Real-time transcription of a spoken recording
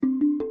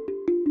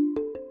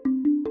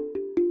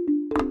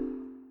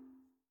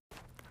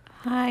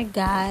Hi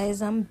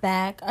guys, I'm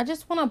back. I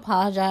just want to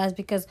apologize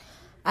because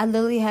I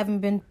literally haven't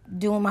been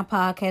doing my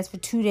podcast for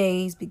 2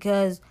 days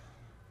because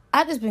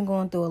I just been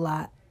going through a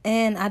lot.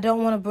 And I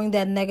don't want to bring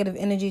that negative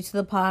energy to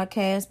the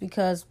podcast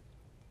because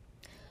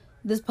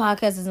this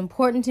podcast is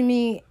important to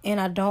me and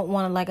I don't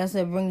want to, like I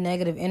said, bring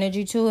negative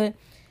energy to it.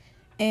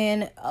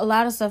 And a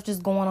lot of stuff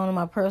just going on in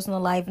my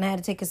personal life, and I had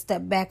to take a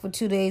step back for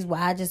 2 days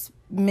where I just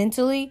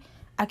mentally,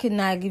 I could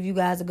not give you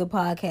guys a good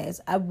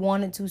podcast. I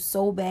wanted to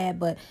so bad,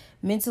 but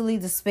mentally,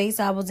 the space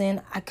I was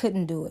in, I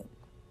couldn't do it.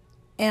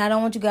 And I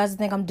don't want you guys to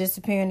think I'm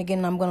disappearing again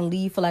and I'm going to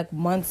leave for like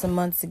months and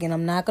months again.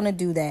 I'm not going to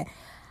do that.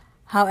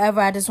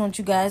 However, I just want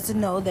you guys to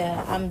know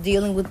that I'm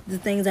dealing with the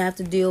things I have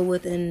to deal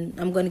with, and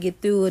I'm going to get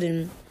through it,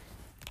 and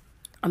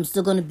I'm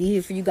still going to be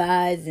here for you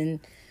guys, and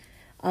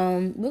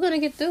we're going to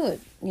get through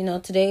it. You know,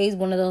 today's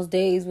one of those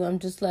days where I'm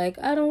just like,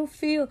 I don't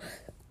feel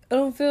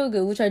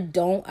good, which I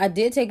don't. I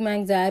did take my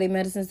anxiety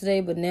medicines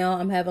today, but now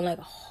I'm having like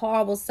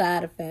horrible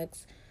side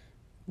effects.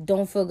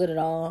 Don't feel good at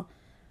all.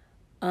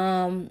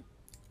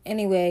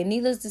 Anyway,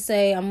 needless to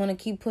say, I'm going to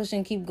keep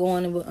pushing, keep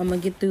going, and I'm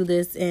going to get through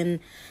this. And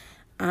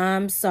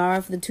I'm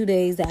sorry for the 2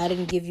 days that I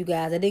didn't give you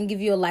guys. I didn't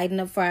give you a Lighten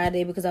Up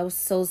Friday because I was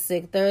so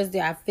sick.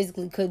 Thursday, I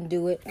physically couldn't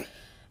do it.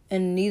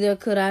 And neither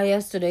could I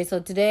yesterday.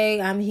 So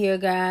today, I'm here,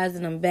 guys,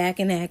 and I'm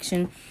back in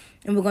action.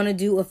 And we're going to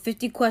do a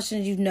 50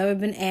 questions you've never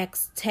been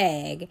asked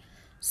tag.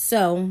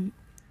 So,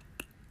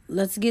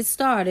 let's get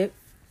started.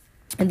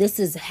 And this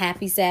is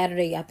Happy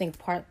Saturday, I think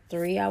part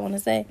 3, I want to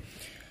say.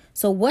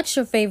 So, what's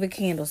your favorite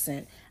candle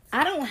scent?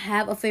 I don't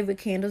have a favorite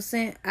candle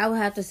scent. I would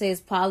have to say it's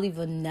probably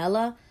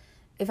vanilla.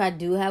 If I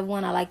do have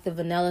one, I like the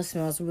vanilla.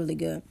 Smells really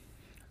good.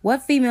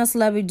 What female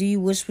celebrity do you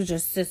wish was your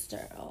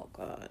sister? Oh,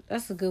 God.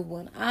 That's a good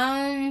one.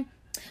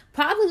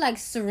 Probably like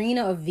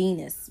Serena or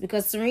Venus.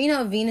 Because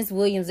Serena or Venus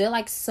Williams, they're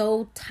like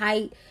so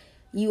tight.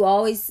 You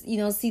always,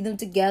 see them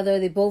together.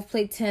 They both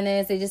play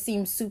tennis. They just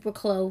seem super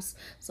close.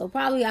 So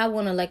probably I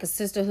want like a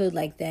sisterhood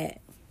like that.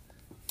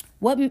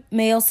 What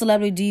male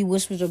celebrity do you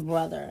wish was your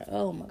brother?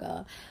 Oh, my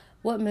God.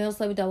 What male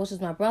celebrity do I wish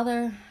was my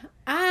brother?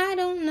 I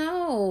don't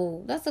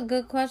know. That's a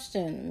good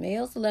question.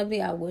 Male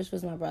celebrity I wish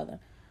was my brother.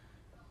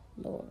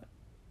 Lord.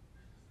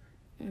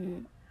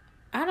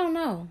 I don't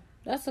know.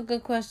 That's a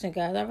good question,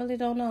 guys. I really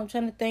don't know. I'm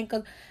trying to think.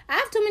 I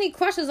have too many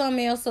crushes on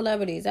male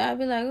celebrities. I'd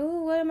be like,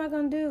 ooh, what am I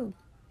going to do?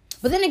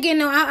 But then again,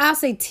 no, I'll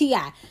say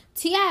T.I.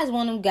 T.I. is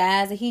one of them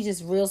guys that he's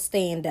just real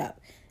stand up.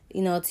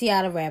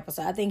 T.I. the rapper.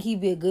 So I think he'd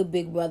be a good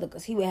big brother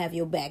because he would have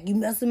your back. You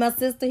mess with my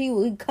sister, he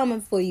will be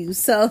coming for you.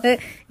 So,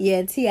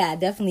 yeah, T.I.,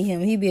 definitely him.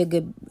 He'd be a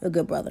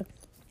good brother.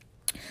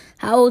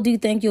 How old do you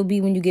think you'll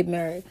be when you get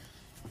married?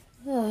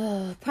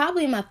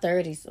 Probably in my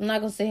 30s. I'm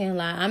not going to sit here and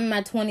lie. I'm in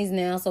my 20s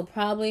now, so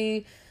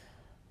probably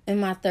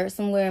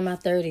somewhere in my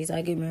 30s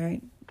I get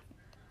married.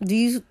 Do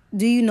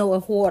you know a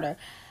hoarder?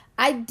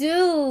 I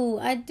do.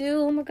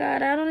 Oh my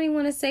God, I don't even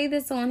want to say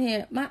this on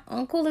here. My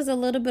uncle is a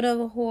little bit of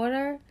a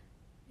hoarder.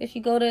 If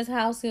you go to his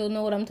house, he'll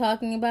know what I'm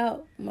talking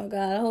about. Oh my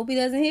God, I hope he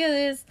doesn't hear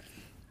this.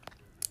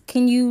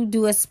 Can you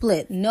do a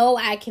split? No,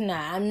 I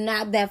cannot. I'm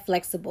not that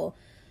flexible.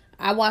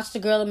 I watched a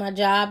girl at my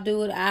job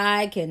do it.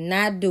 I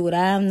cannot do it.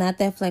 I'm not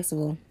that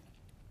flexible.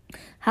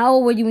 How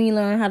old were you when you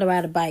learned how to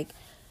ride a bike?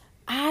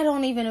 I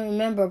don't even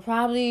remember.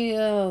 Probably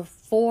 4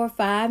 or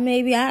 5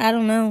 maybe. I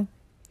don't know.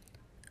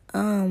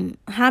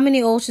 How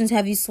many oceans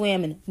have you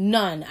swam in?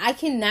 None. I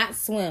cannot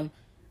swim.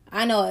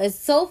 I know. It's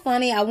so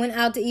funny. I went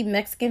out to eat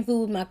Mexican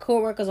food with my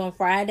coworkers on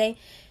Friday,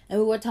 and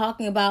we were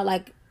talking about,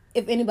 like,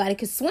 if anybody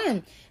could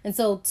swim. And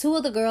so 2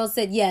 of the girls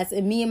said yes,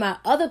 and me and my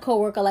other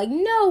coworker like,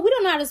 no, we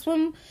don't know how to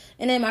swim.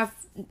 And then my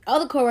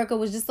other coworker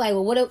was just like,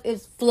 well, what if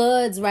it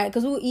floods, right?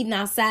 Because we were eating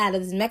outside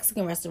of this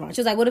Mexican restaurant.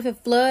 She was like, what if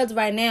it floods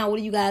right now? What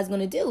are you guys going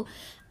to do?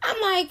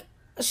 I'm like,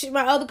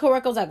 my other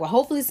coworker was like, well,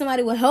 hopefully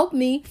somebody will help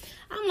me.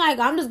 I'm like,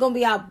 I'm just going to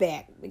be out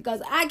back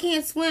because I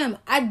can't swim.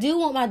 I do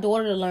want my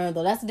daughter to learn,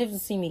 though. That's the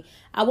difference between me.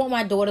 I want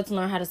my daughter to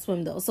learn how to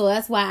swim, though. So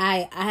that's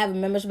why I have a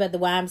membership at the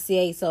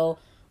YMCA. So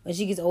when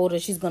she gets older,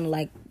 she's going to,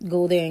 like,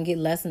 go there and get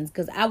lessons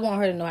because I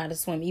want her to know how to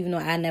swim, even though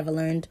I never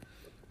learned.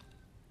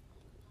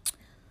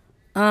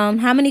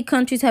 How many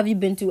countries have you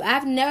been to?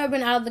 I've never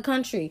been out of the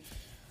country.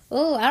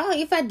 Oh, I don't know.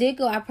 If I did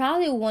go, I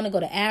probably would want to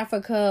go to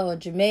Africa or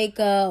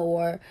Jamaica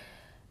or,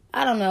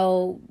 I don't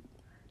know,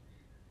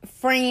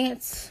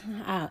 France,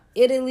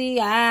 Italy.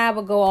 I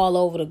would go all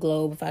over the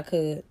globe if I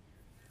could.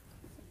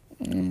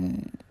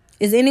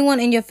 Is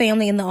anyone in your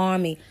family in the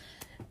Army?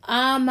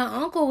 My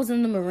uncle was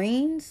in the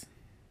Marines.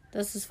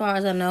 That's as far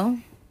as I know.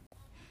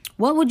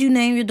 What would you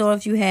name your daughter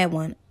if you had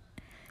one?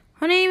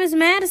 Her name is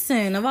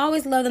Madison. I've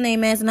always loved the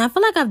name Madison. I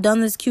feel like I've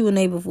done this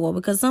Q&A before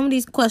because some of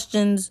these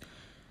questions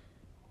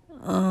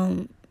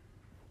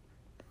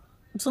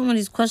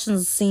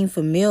seem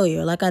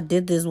familiar. Like I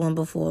did this one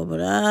before,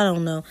 but I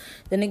don't know.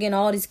 Then again,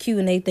 all these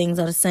Q&A things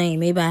are the same.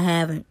 Maybe I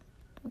haven't.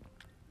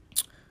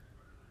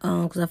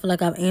 Because I feel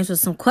like I've answered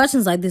some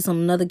questions like this on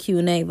another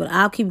Q&A, but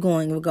I'll keep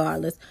going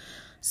regardless.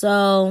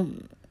 So,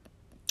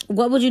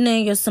 what would you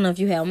name your son if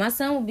you had? My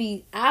son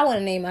I want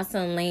to name my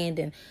son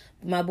Landon.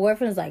 My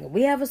boyfriend's like,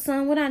 we have a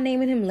son. We're not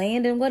naming him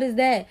Landon. What is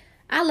that?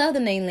 I love the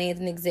name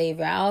Landon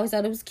Xavier. I always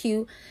thought it was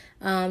cute.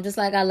 Just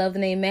like I love the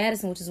name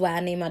Madison, which is why I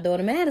named my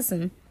daughter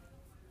Madison.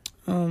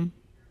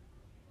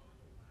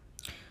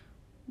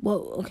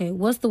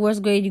 What's the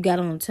worst grade you got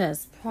on a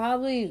test?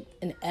 Probably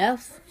an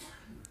F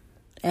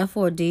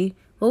or a D.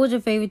 What was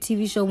your favorite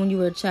TV show when you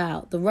were a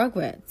child? The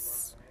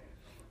Rugrats.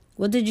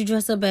 What did you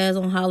dress up as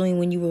on Halloween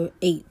when you were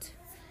 8?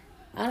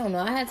 I don't know.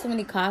 I had so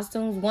many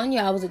costumes. One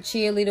year I was a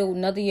cheerleader.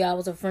 Another year I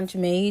was a French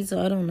maid.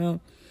 So I don't know.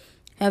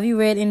 Have you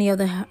read any of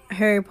the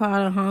Harry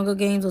Potter, Hunger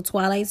Games, or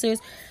Twilight series?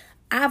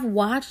 I've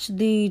watched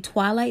the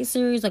Twilight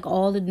series, like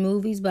all the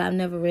movies, but I've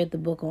never read the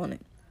book on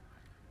it.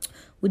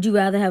 Would you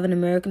rather have an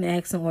American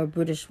accent or a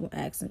British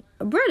accent?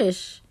 A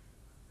British.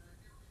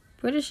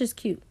 British is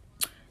cute.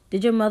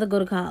 Did your mother go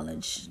to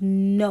college?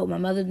 No, my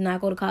mother did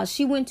not go to college.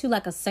 She went to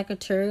like a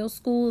secretarial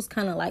school. It's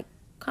kind of like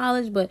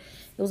college, but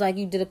it was like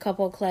you did a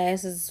couple of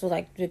classes for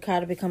like to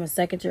kind of become a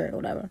secretary or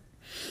whatever.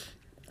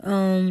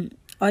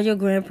 Are your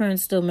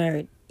grandparents still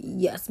married?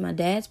 Yes, my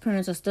dad's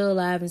parents are still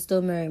alive and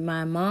still married.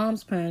 My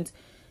mom's parents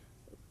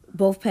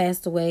both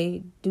passed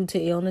away due to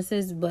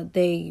illnesses, but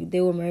they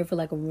were married for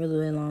like a really,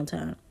 really long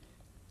time.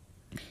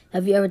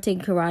 Have you ever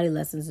taken karate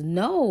lessons?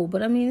 No,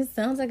 but I mean, it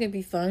sounds like it'd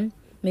be fun.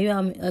 Maybe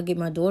I'll get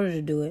my daughter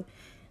to do it.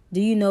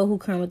 Do you know who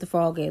Kermit the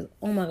Frog is?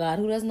 Oh my God,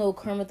 who doesn't know who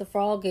Kermit the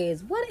Frog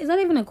is? What? Is that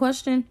even a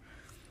question?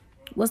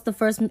 What's the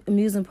first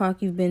amusement park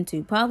you've been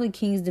to? Probably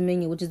King's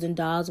Dominion, which is in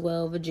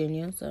Doswell,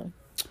 Virginia. So,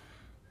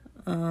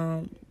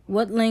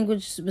 what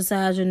language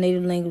besides your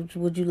native language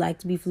would you like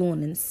to be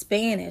fluent in?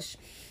 Spanish.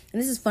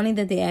 And this is funny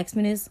that they asked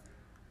me this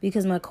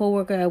because my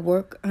coworker at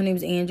work, her name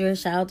is Andrea.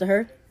 Shout out to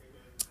her.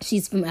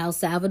 She's from El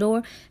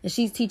Salvador, and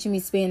she's teaching me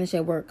Spanish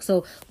at work.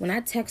 So when I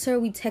text her,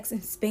 we text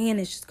in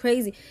Spanish. It's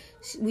crazy.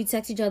 We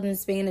text each other in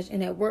Spanish,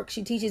 and at work,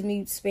 she teaches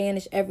me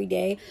Spanish every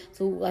day.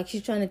 So, like,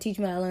 she's trying to teach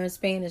me how to learn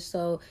Spanish.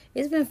 So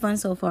it's been fun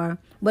so far,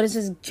 but it's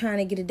just trying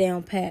to get it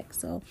down packed.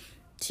 So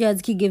she has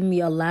to keep giving me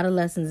a lot of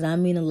lessons, and I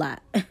mean a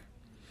lot.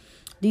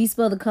 Do you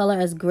spell the color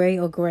as gray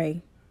or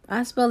gray?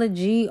 I spell it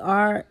Gray.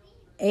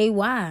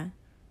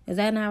 Is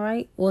that not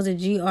right? Or is it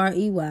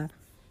Grey?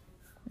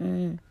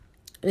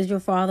 Is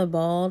your father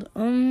bald? I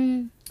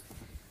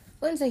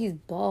wouldn't say he's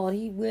bald.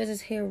 He wears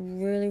his hair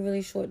really,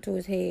 really short to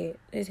his head.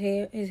 His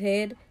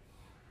head.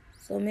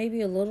 So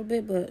maybe a little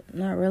bit, but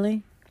not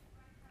really.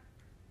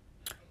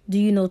 Do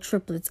you know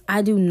triplets?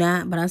 I do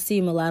not, but I see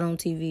him a lot on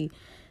TV.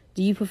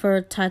 Do you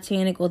prefer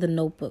Titanic or The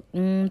Notebook?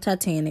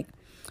 Titanic.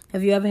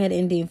 Have you ever had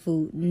Indian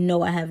food?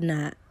 No, I have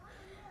not.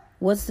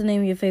 What's the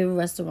name of your favorite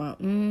restaurant?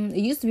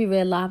 It used to be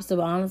Red Lobster,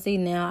 but honestly,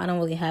 now I don't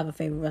really have a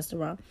favorite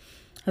restaurant.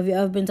 Have you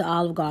ever been to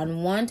Olive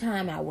Garden? One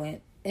time I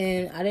went,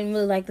 and I didn't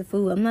really like the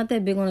food. I'm not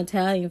that big on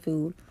Italian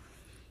food.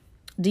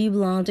 Do you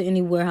belong to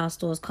any warehouse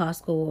stores,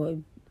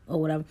 Costco or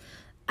whatever?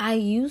 I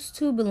used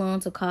to belong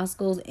to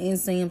Costco's and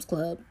Sam's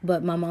Club,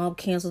 but my mom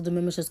canceled the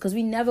memberships because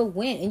we never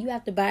went, and you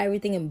have to buy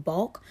everything in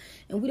bulk,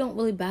 and we don't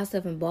really buy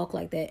stuff in bulk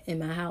like that in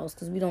my house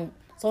because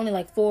it's only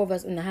like 4 of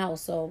us in the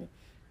house, so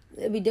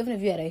it'd be different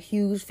if you had a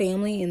huge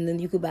family and then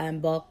you could buy in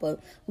bulk, but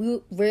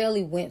we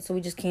rarely went, so we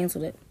just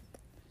canceled it.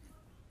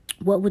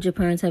 What would your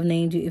parents have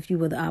named you if you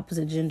were the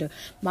opposite gender?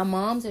 My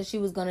mom said she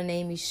was going to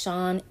name me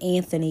Sean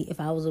Anthony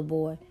if I was a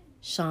boy.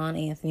 Sean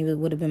Anthony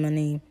would have been my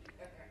name.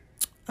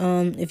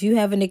 If you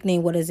have a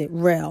nickname, what is it?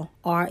 Rel.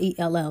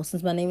 Rell.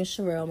 Since my name is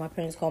Sherelle, my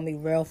parents call me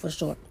Rel for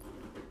short.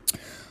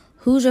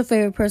 Who's your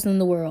favorite person in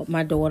the world?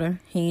 My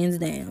daughter, hands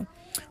down.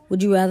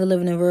 Would you rather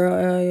live in a rural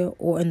area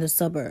or in the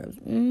suburbs?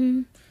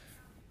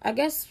 I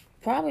guess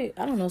probably,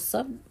 I don't know,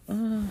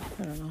 I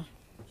don't know.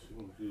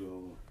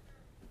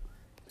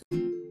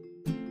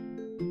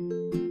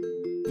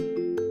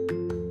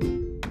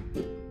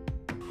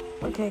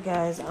 Okay,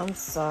 guys, I'm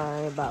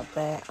sorry about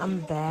that. I'm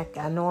back.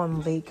 I know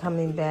I'm late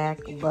coming back,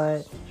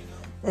 but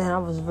then I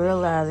was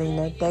realizing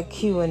that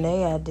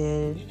Q&A I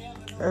did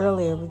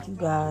earlier with you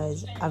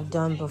guys, I've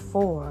done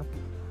before.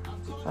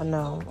 I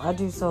know. I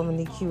do so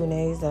many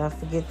Q&As that I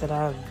forget that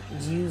I've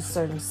used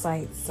certain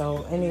sites.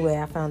 So anyway,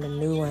 I found a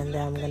new one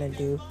that I'm going to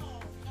do.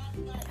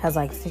 It has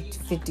like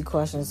 50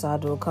 questions, so I'll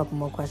do a couple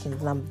more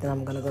questions, and then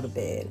I'm going to go to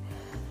bed.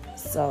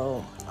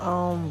 So,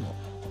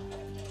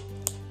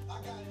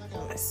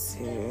 let's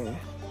see.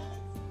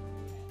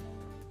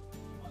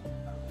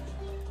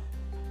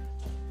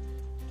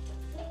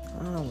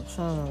 I'm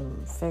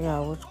trying to figure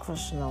out which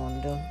question I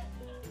want to do.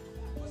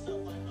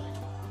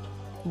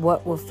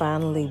 What will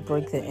finally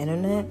break the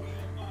internet?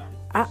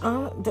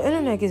 The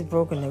internet gets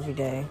broken every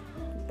day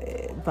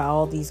by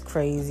all these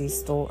crazy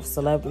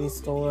celebrity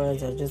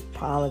stories, or just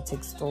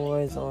politics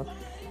stories, or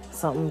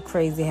something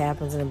crazy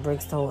happens and it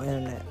breaks the whole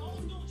internet.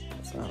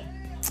 So,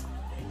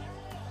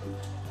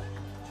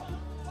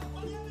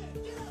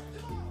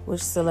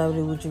 which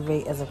celebrity would you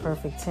rate as a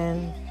perfect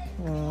 10?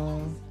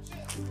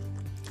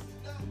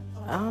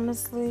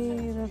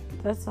 Honestly,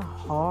 that's a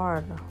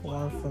hard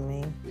one for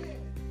me.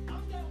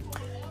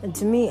 And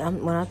to me,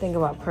 when I think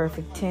about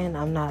perfect 10,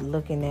 I'm not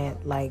looking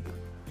at like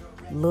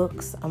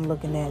looks. I'm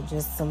looking at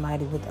just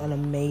somebody with an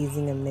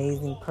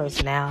amazing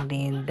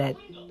personality, and that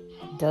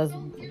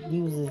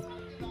uses,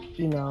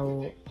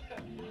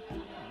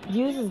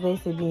 Views is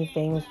basically being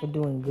famous for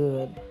doing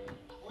good.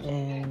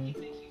 And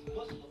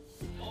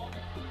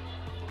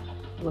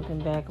looking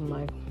back, I'm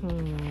like, I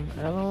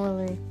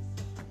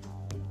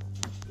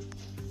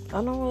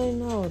don't really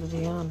know, to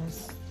be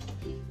honest.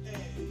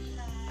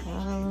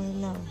 I don't really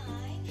know.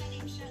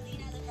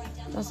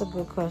 That's a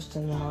good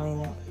question, though,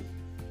 ain't it?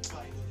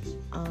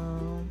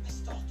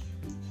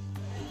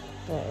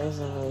 That is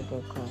a really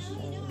good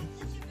question.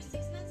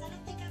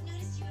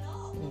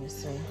 Let me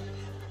see.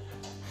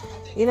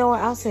 You know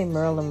what? I'll say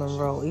Marilyn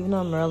Monroe. Even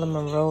though Marilyn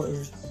Monroe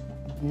is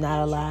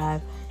not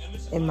alive,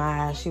 in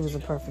my eyes, she was a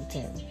perfect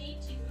 10.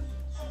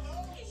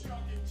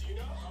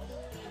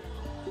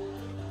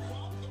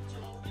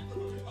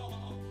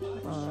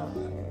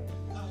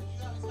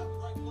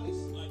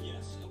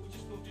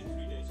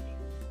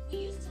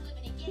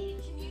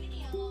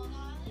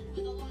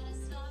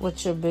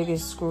 What's your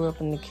biggest screw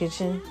up in the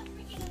kitchen?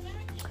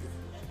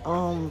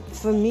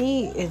 For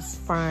me, it's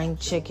frying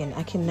chicken.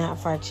 I cannot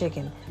fry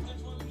chicken.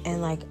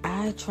 And like,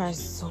 I try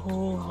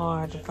so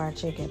hard to fry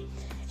chicken.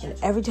 And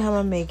every time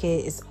I make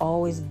it, it's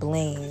always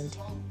bland.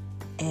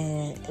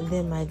 And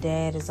then my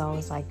dad is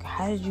always like,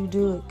 how did you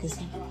do it? Because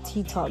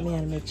he taught me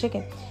how to make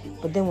chicken.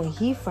 But then when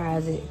he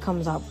fries it, it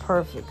comes out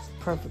perfect.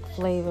 Perfect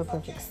flavor,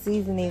 perfect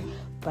seasoning.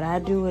 But I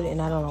do it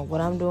and I don't know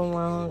what I'm doing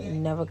wrong. It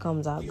never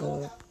comes out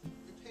good.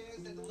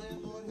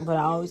 But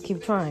I always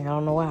keep trying. I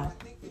don't know why.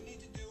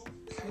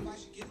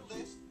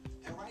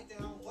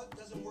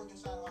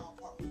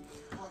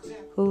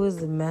 Who is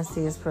the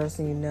messiest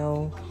person you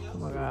know? Oh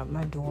my God,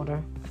 my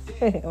daughter.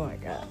 Oh my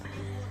God.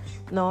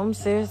 No, I'm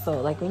serious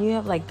though. Like when you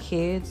have like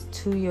kids,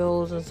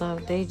 2-year-olds and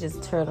stuff, they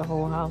just tear the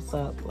whole house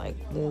up. Like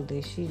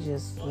literally, she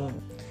just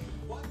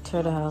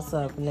tear the house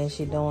up, and then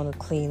she don't want to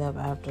clean up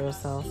after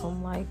herself. So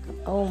I'm like,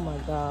 oh my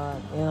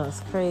God, it's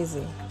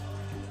crazy.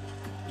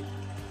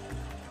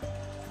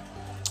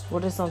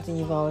 What is something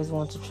you've always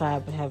wanted to try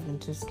but have been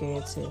too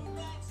scared to?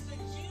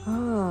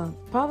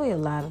 Probably a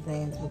lot of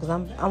things, because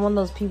I'm one of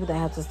those people that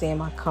have to stay in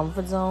my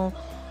comfort zone.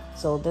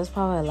 So there's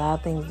probably a lot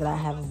of things that I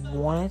have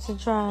wanted to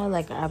try.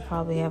 Like I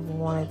probably have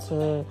wanted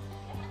to,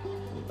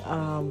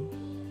 I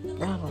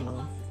don't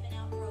know.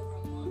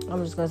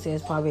 I'm just gonna say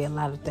it's probably a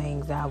lot of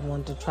things that I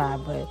wanted to try,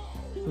 but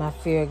my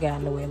fear got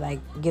in the way.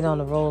 Like get on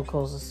the roller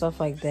coaster, stuff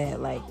like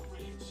that. Like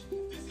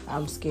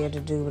I'm scared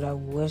to do, but I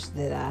wish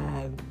that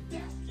I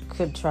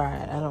could try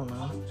it. I don't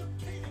know.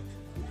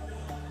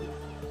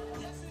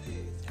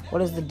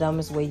 What is the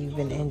dumbest way you've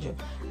been injured?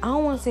 I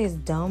don't want to say it's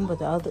dumb,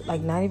 but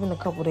not even a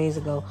couple days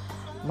ago,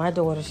 my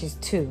daughter, she's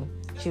 2.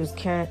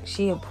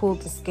 She had pulled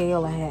the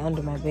scale I had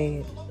under my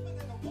bed.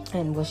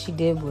 And what she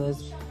did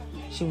was,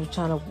 she was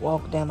trying to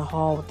walk down the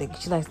hall with it.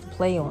 She likes to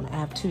play on it. I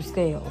have 2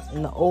 scales,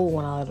 and the old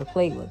one I let her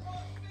play with.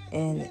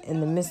 And in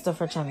the midst of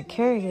her trying to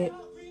carry it,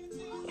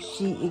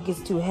 it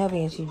gets too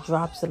heavy and she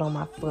drops it on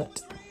my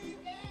foot.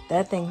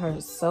 That thing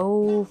hurt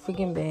so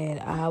freaking bad.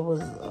 I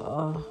was,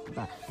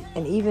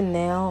 and even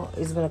now,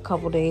 it's been a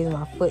couple days,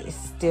 my foot is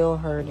still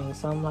hurting.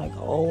 So I'm like,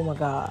 oh my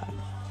God.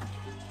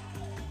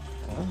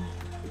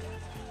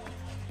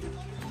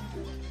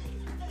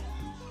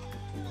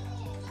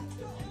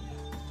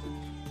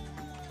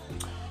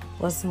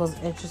 What's the most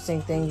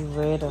interesting thing you've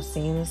read or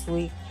seen this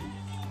week?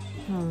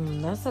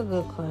 That's a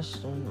good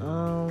question.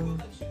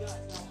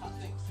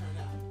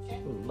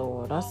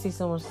 Lord, I see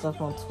so much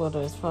stuff on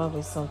Twitter. It's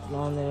probably something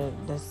on there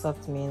that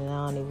sucked me in, and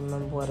I don't even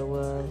remember what it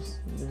was,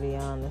 to be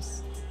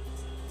honest.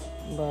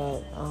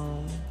 But,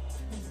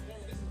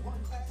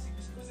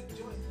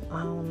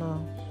 I don't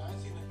know.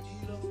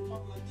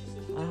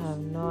 I have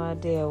no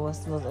idea what's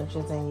the most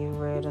interesting you've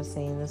read or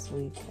seen this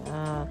week.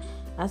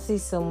 I see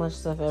so much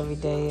stuff every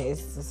day.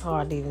 It's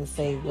hard to even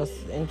say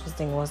what's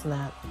interesting, what's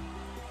not.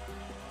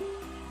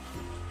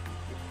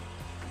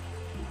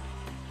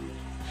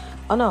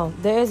 Oh no,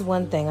 there is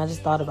one thing. I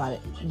just thought about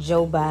it.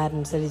 Joe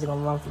Biden said he's going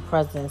to run for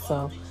president,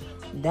 so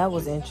that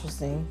was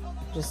interesting.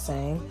 Just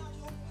saying.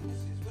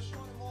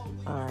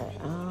 Alright,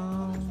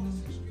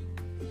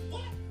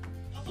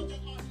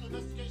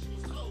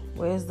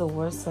 where's the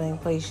worst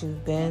place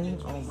you've been?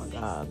 Oh my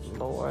God,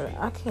 Lord.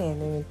 I can't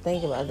even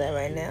think about that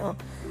right now.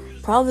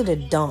 Probably the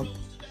dump.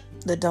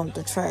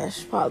 The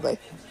trash, probably.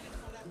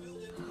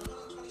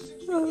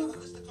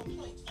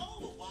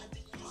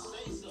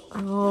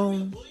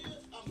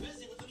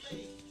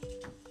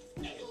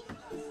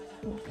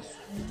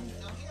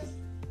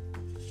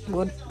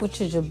 Which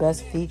is your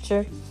best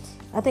feature?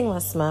 I think my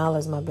smile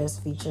is my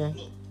best feature.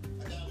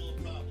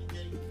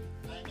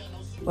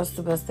 What's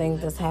the best thing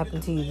that's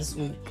happened to you this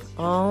week?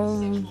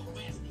 Wow.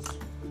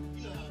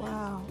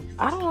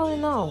 I don't really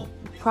know.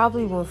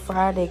 Probably when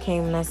Friday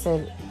came and I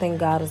said, thank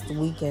God it's the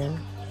weekend.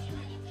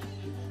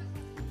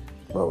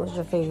 What was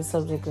your favorite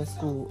subject in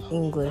school?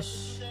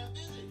 English.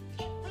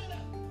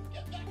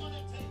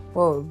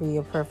 What would be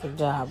your perfect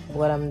job?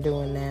 What I'm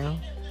doing now.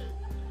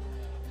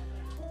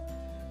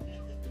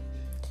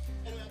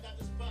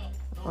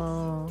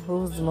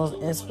 Who's the most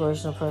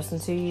inspirational person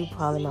to you?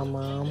 Probably my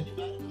mom.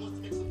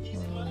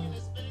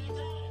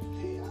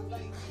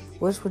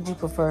 Which would you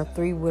prefer?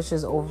 3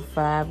 wishes over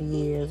 5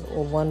 years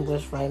or 1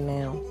 wish right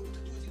now?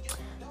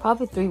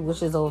 Probably 3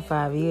 wishes over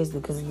 5 years,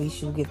 because at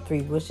least you get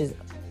 3 wishes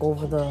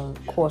over the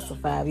course of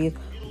 5 years.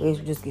 Or if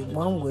you just get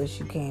 1 wish,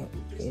 you can't,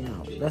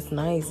 that's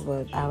nice,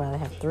 but I'd rather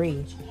have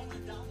 3.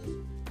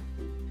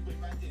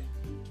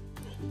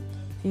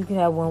 If you could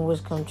have 1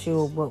 wish come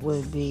true, what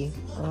would it be?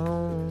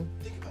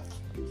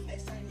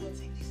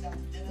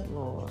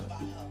 Lord.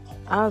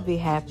 I would be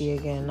happy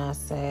again, not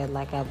sad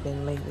like I've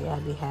been lately.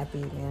 I'd be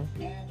happy again.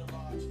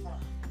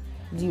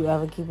 Do you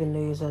ever keep a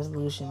New Year's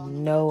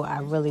resolution? No, I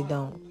really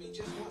don't.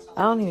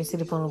 I don't even see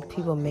the point of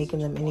people making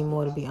them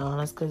anymore, to be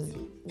honest, because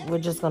we're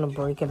just going to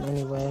break them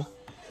anyway.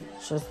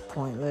 It's just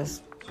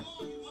pointless.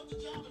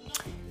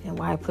 And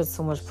why put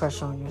so much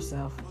pressure on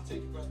yourself?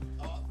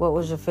 What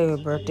was your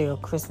favorite birthday or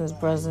Christmas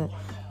present?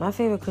 My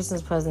favorite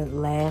Christmas present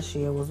last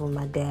year was when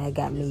my dad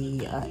got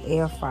me an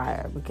air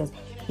fryer, because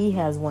he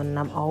has one and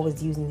I'm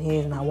always using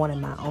his and I wanted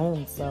my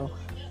own. So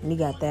when he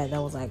got that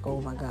was like,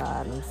 oh my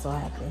God, I'm so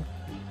happy.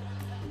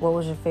 What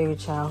was your favorite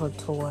childhood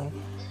toy?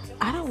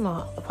 I don't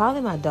know.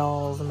 Probably my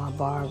dolls and my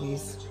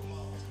Barbies.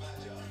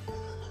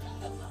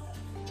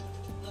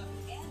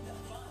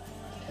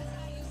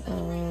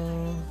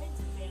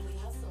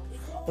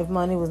 If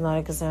money was not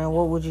a concern,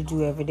 what would you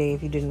do every day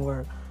if you didn't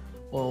work?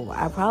 Well,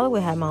 I probably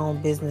would have my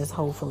own business,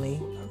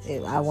 hopefully.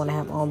 If I want to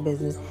have my own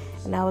business.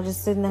 And I would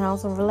just sit in the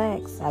house and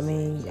relax. I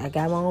mean, I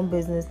got my own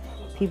business.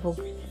 I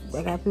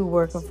got people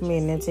working for me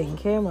and they're taking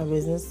care of my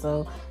business.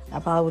 So I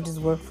probably would just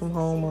work from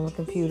home on the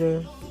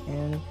computer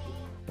and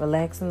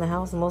relax in the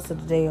house most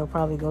of the day, or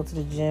probably go to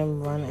the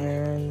gym, run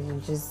errands,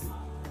 and just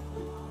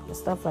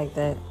stuff like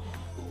that.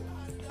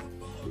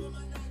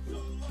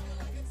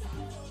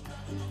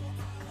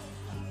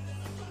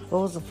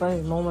 What was the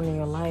first moment in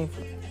your life?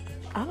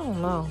 I don't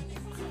know.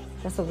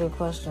 That's a good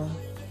question.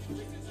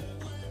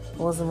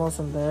 What was the most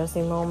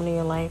embarrassing moment in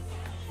your life?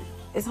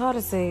 It's hard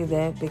to say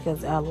that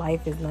because our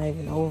life is not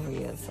even over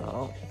yet,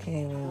 so I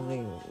can't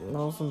really.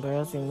 Most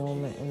embarrassing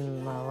moment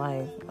in my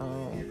life.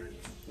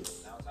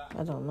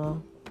 I don't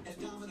know.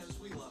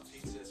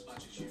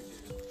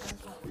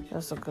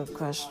 That's a good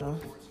question.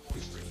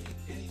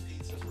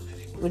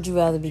 Would you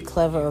rather be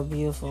clever or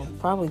beautiful?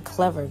 Probably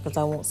clever, because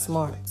I want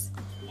smarts.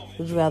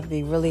 Would you rather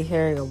be really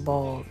hairy or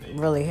bald?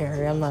 Really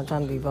hairy. I'm not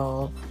trying to be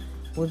bald.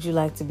 Would you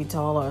like to be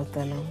taller or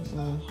thinner?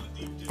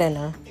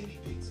 Thinner.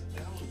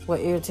 What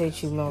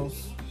irritates you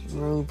most?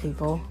 Rude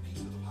people.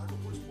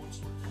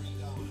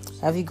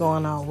 Have you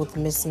gone out with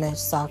mismatched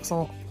socks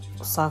or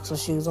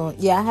shoes on?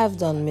 Yeah, I have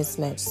done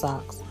mismatched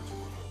socks.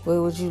 Where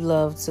would you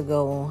love to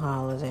go on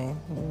holiday?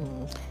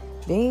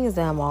 Being as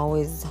that I'm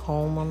always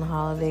home on the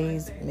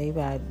holidays, maybe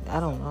I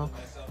don't know.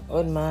 I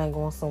wouldn't mind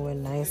going somewhere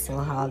nice on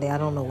a holiday. I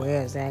don't know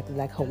where exactly,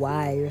 like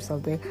Hawaii or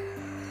something.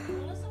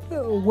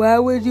 Why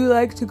would you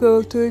like to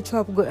go to a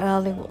tropical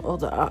island or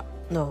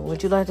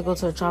would you like to go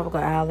to a tropical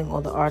island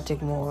or the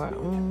Arctic more?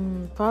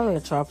 Probably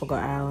a tropical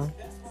island.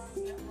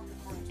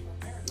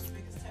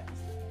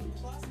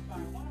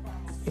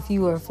 If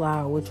you were a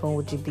flower, which one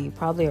would you be?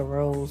 Probably a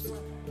rose.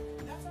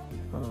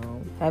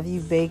 Have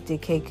you baked a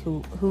cake?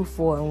 Who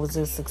for, and was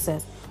it a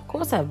success? Of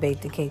course I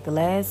baked a cake. The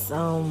last,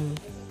 I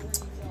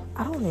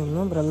don't even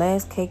remember. The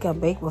last cake I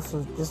baked was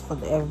just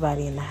for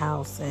everybody in the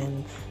house,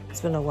 and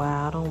it's been a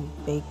while. I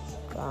don't bake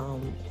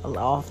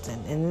often.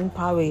 And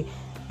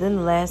then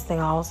the last thing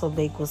I also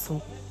baked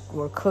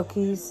were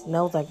cookies. And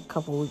that was like a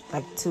couple weeks,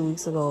 like 2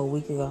 weeks ago, a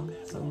week ago.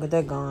 But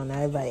they're gone now.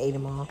 Everybody ate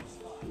them all.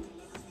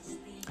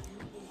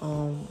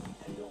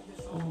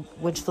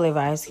 Which flavor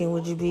ice cream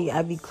would you be?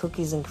 I'd be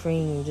cookies and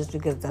cream, just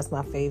because that's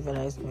my favorite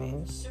ice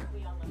cream.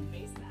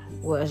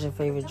 What is your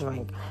favorite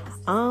drink?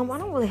 I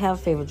don't really have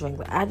a favorite drink,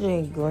 but I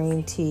drink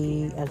green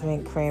tea, I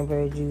drink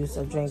cranberry juice,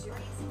 I drink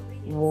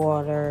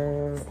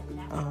water.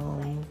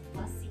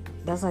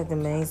 That's like the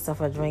main stuff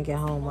I drink at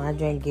home. I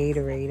drink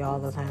Gatorade all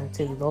the time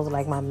too. Those are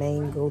like my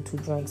main go-to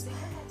drinks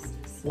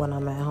when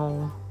I'm at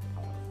home.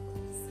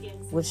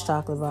 Which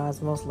chocolate bar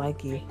is most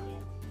like you?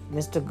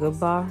 Mr.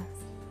 Goodbar?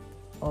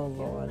 Oh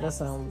Lord, that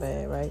sounds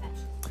bad, right?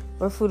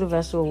 What fruit or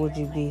vegetable would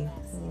you be?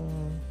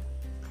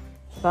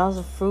 If I was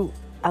a fruit,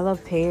 I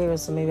love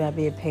pears, so maybe I'd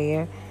be a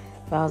pear.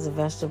 If I was a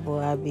vegetable,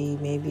 I'd be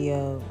maybe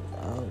a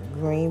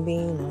green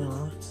bean. I don't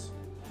know.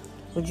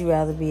 Would you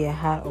rather be a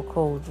hot or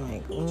cold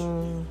drink?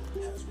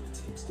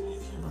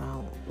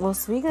 Wow. Well,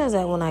 speaking of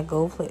that, when I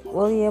go play,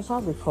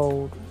 probably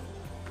cold.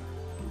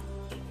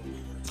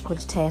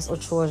 Which task or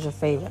chore is your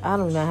favorite? I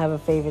do not have a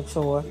favorite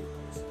chore,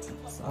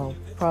 so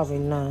probably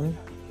none.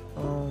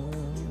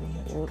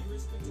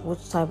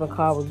 Which type of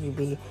car would you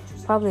be?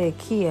 Probably a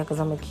Kia, because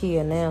I'm a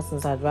Kia now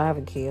since I drive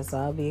a Kia, so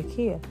I'll be a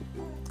Kia.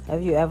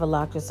 Have you ever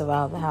locked yourself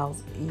out of the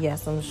house?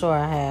 Yes, I'm sure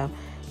I have.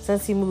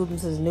 Since he moved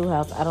into his new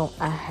house,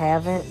 I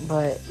haven't,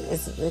 but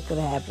it could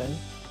happen.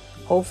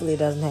 Hopefully it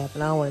doesn't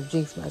happen. I don't want to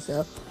jinx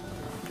myself.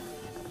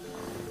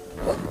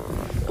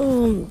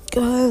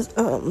 Guys,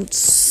 I'm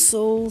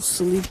so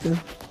sleepy.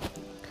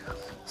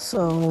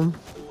 So,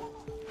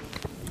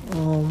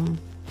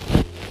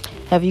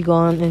 have you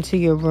gone into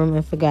your room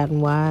and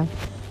forgotten why?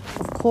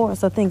 Of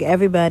course, I think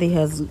everybody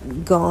has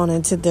gone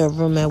into their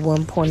room at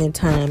one point in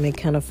time and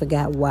kind of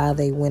forgot why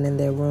they went in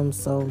their room.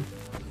 So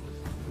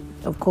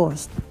of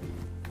course.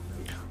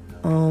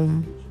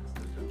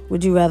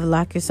 Would you rather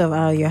lock yourself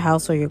out of your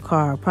house or your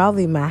car?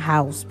 Probably my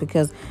house,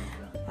 because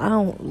I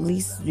don't, at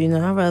least,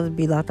 I'd rather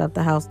be locked out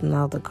the house than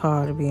out the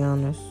car, to be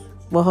honest.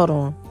 Well, hold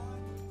on.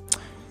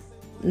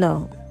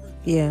 No.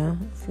 Yeah.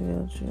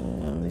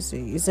 Let me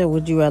see. You said,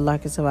 would you rather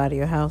lock yourself out of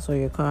your house or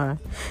your car?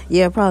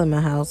 Yeah, probably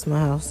my house. My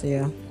house,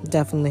 yeah.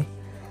 Definitely.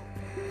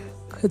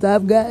 Because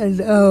I've gotten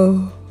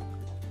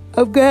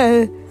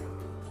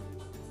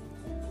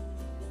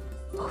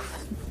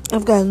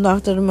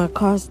locked out of my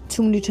car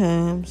too many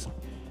times.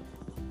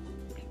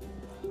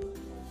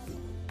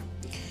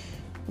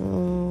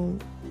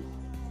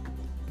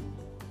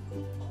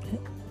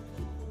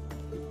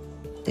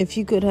 If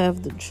you could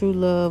have the true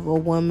love or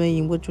 1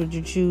 million, which would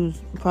you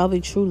choose? Probably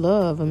true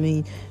love. I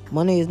mean,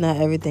 money is not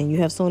everything. You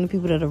have so many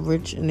people that are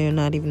rich and they're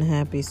not even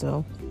happy.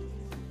 So,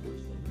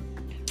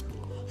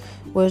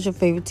 what is your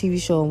favorite TV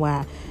show and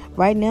why?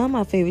 Right now,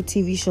 my favorite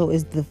TV show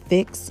is The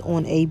Fix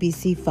on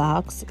ABC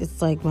Fox.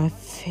 It's like my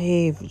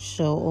favorite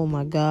show. Oh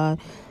my God.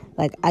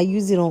 Like,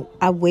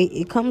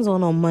 it comes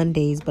on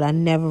Mondays, but I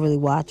never really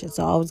watch it.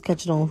 So I always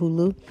catch it on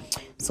Hulu.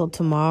 So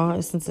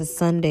tomorrow, since it's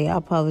Sunday, I'll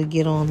probably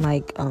get on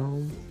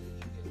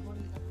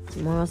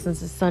tomorrow,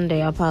 since it's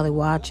Sunday, I'll probably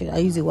watch it. I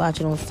usually watch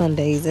it on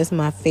Sundays. It's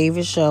my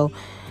favorite show.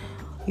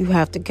 You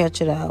have to catch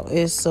it out.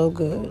 It's so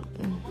good.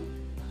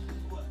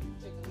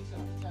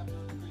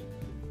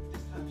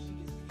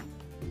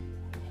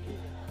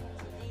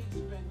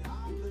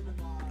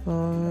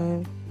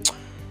 Alright.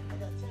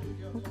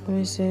 Let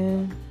me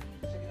see.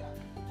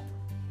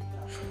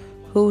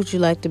 Who would you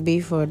like to be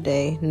for a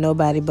day?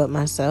 Nobody but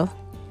myself.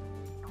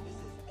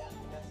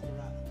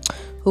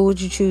 Who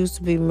would you choose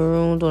to be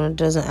marooned on a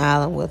desert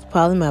island with?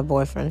 Probably my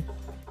boyfriend.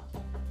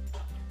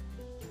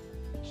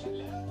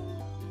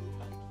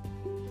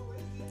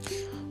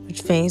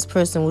 Which famous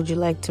person would you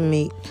like to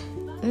meet?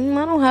 I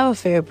don't have a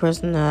favorite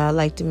person that I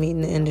like to meet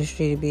in the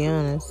industry, to be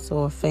honest.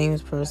 Or a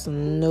famous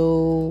person.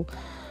 No.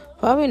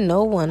 Probably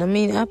no one. I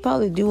mean, I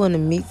probably do want to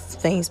meet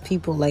famous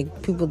people,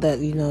 like people that,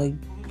 you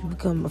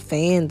become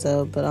fans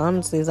of. But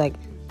honestly, it's like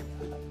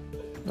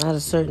not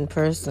a certain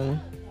person.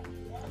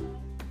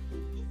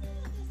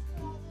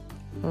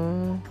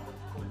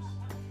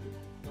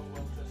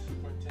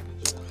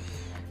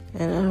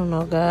 And I don't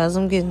know, guys.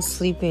 I'm getting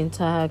sleepy and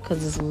tired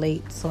because it's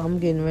late. So I'm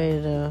getting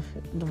ready to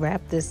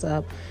wrap this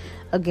up.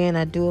 Again,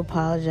 I do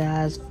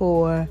apologize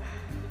for...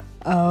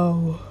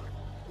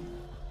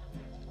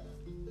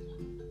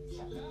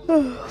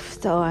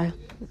 sorry.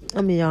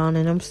 I'm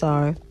yawning. I'm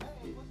sorry.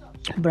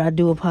 But I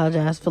do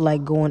apologize for,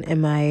 going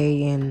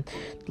MIA and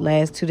the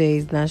last 2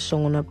 days not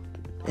showing up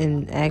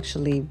and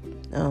actually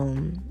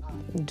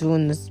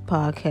doing this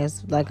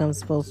podcast like I'm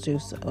supposed to.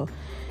 So...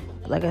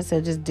 like I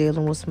said, just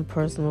dealing with some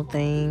personal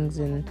things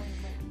and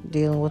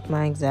dealing with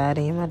my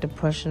anxiety and my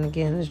depression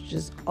again. It's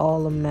just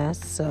all a mess.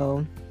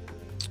 So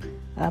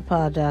I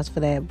apologize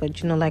for that.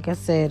 But, like I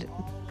said,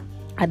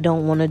 I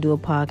don't want to do a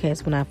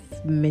podcast when I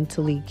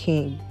mentally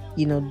can't,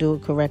 do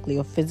it correctly,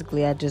 or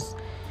physically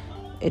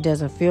it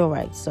doesn't feel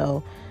right.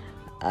 So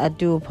I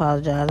do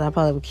apologize. I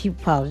probably will keep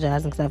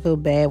apologizing because I feel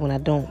bad when I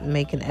don't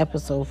make an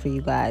episode for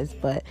you guys.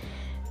 But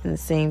in the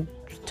same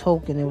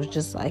token, it was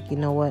just like, you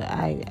know what,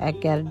 I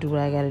gotta do what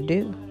I gotta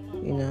do.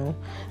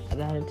 I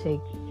gotta take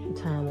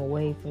time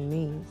away from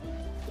me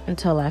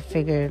until I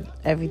figure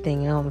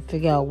everything out and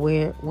figure out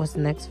what's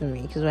next for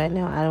me, because right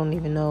now I don't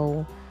even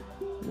know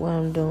what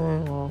I'm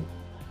doing, or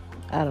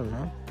I don't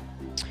know,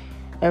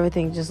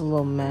 everything's just a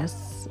little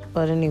mess.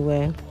 But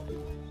anyway,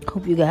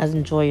 hope you guys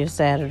enjoy your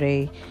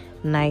Saturday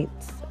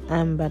nights.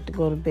 I'm about to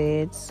go to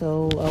bed,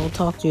 so I will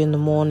talk to you in the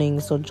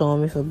morning. So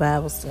join me for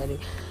Bible study.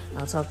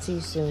 I'll talk to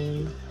you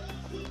soon.